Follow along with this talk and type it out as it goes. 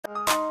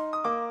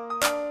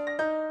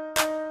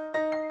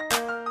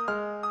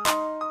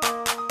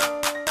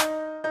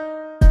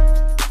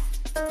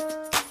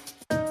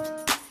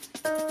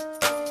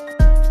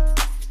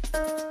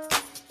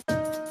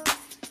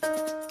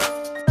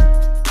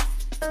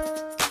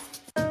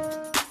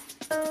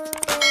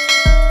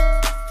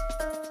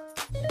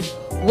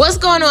What's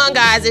going on,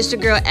 guys? It's your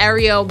girl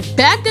Ariel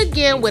back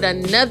again with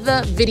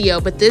another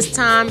video, but this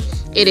time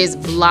it is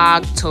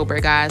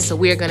Vlogtober, guys. So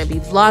we are going to be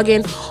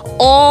vlogging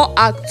all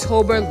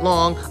October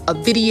long, a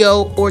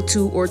video or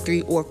 2 or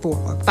 3 or 4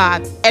 or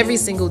 5 every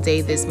single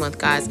day this month,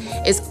 guys.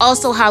 It's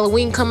also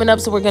Halloween coming up,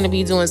 so we're going to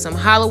be doing some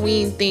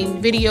Halloween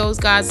themed videos,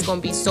 guys. It's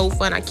going to be so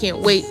fun. I can't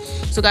wait.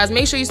 So guys,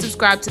 make sure you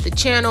subscribe to the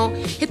channel,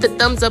 hit the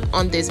thumbs up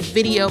on this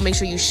video, make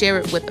sure you share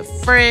it with a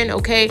friend,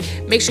 okay?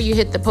 Make sure you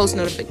hit the post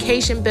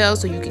notification bell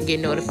so you can get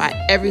notified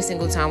every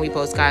single time we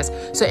post, guys.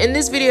 So in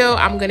this video,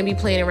 I'm going to be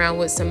playing around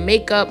with some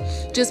makeup,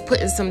 just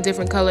putting some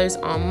different colors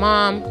on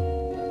mom.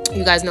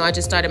 You guys know I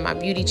just started my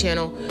beauty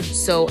channel,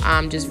 so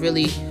I'm just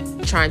really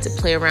trying to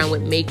play around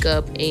with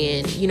makeup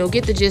and, you know,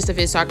 get the gist of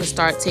it so I can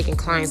start taking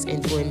clients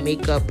and doing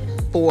makeup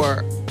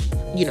for,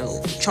 you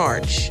know,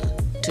 charge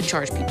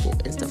people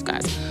and stuff,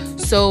 guys.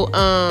 So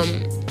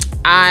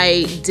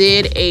I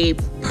did a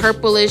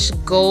purplish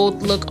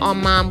gold look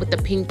on mom with the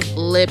pink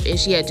lip, and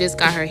she had just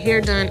got her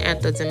hair done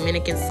at the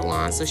Dominican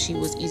salon, so she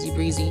was easy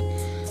breezy.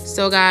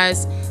 So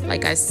guys,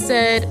 like I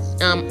said,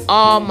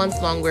 all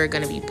month long we're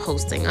gonna be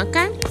posting,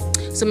 okay?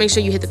 So make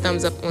sure you hit the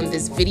thumbs up on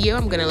this video.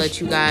 I'm gonna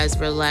let you guys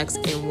relax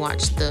and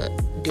watch the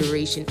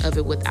duration of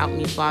it without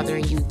me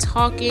bothering you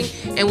talking,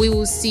 and we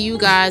will see you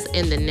guys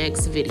in the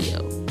next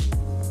video.